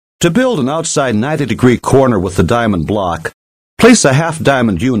To build an outside 90-degree corner with the diamond block, place a half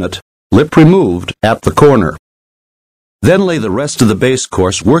diamond unit, lip removed, at the corner. Then lay the rest of the base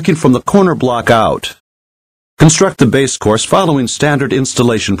course working from the corner block out. Construct the base course following standard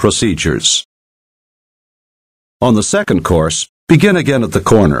installation procedures. On the second course, begin again at the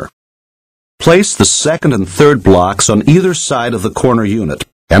corner. Place the second and third blocks on either side of the corner unit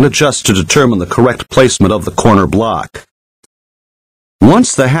and adjust to determine the correct placement of the corner block.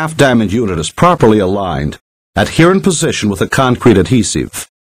 Once the half diamond unit is properly aligned, adhere in position with a concrete adhesive.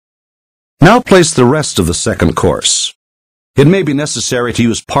 Now place the rest of the second course. It may be necessary to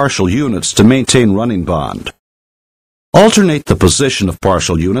use partial units to maintain running bond. Alternate the position of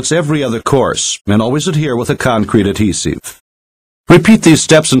partial units every other course and always adhere with a concrete adhesive. Repeat these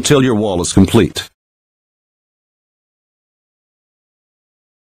steps until your wall is complete.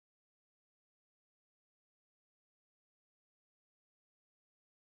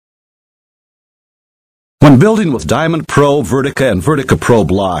 When building with Diamond Pro, Vertica, and Vertica Pro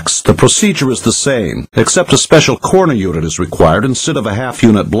blocks, the procedure is the same, except a special corner unit is required instead of a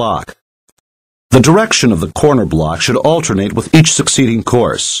half-unit block. The direction of the corner block should alternate with each succeeding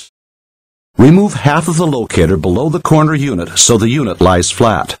course. Remove half of the locator below the corner unit so the unit lies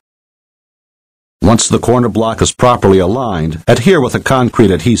flat. Once the corner block is properly aligned, adhere with a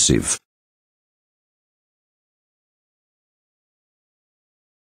concrete adhesive.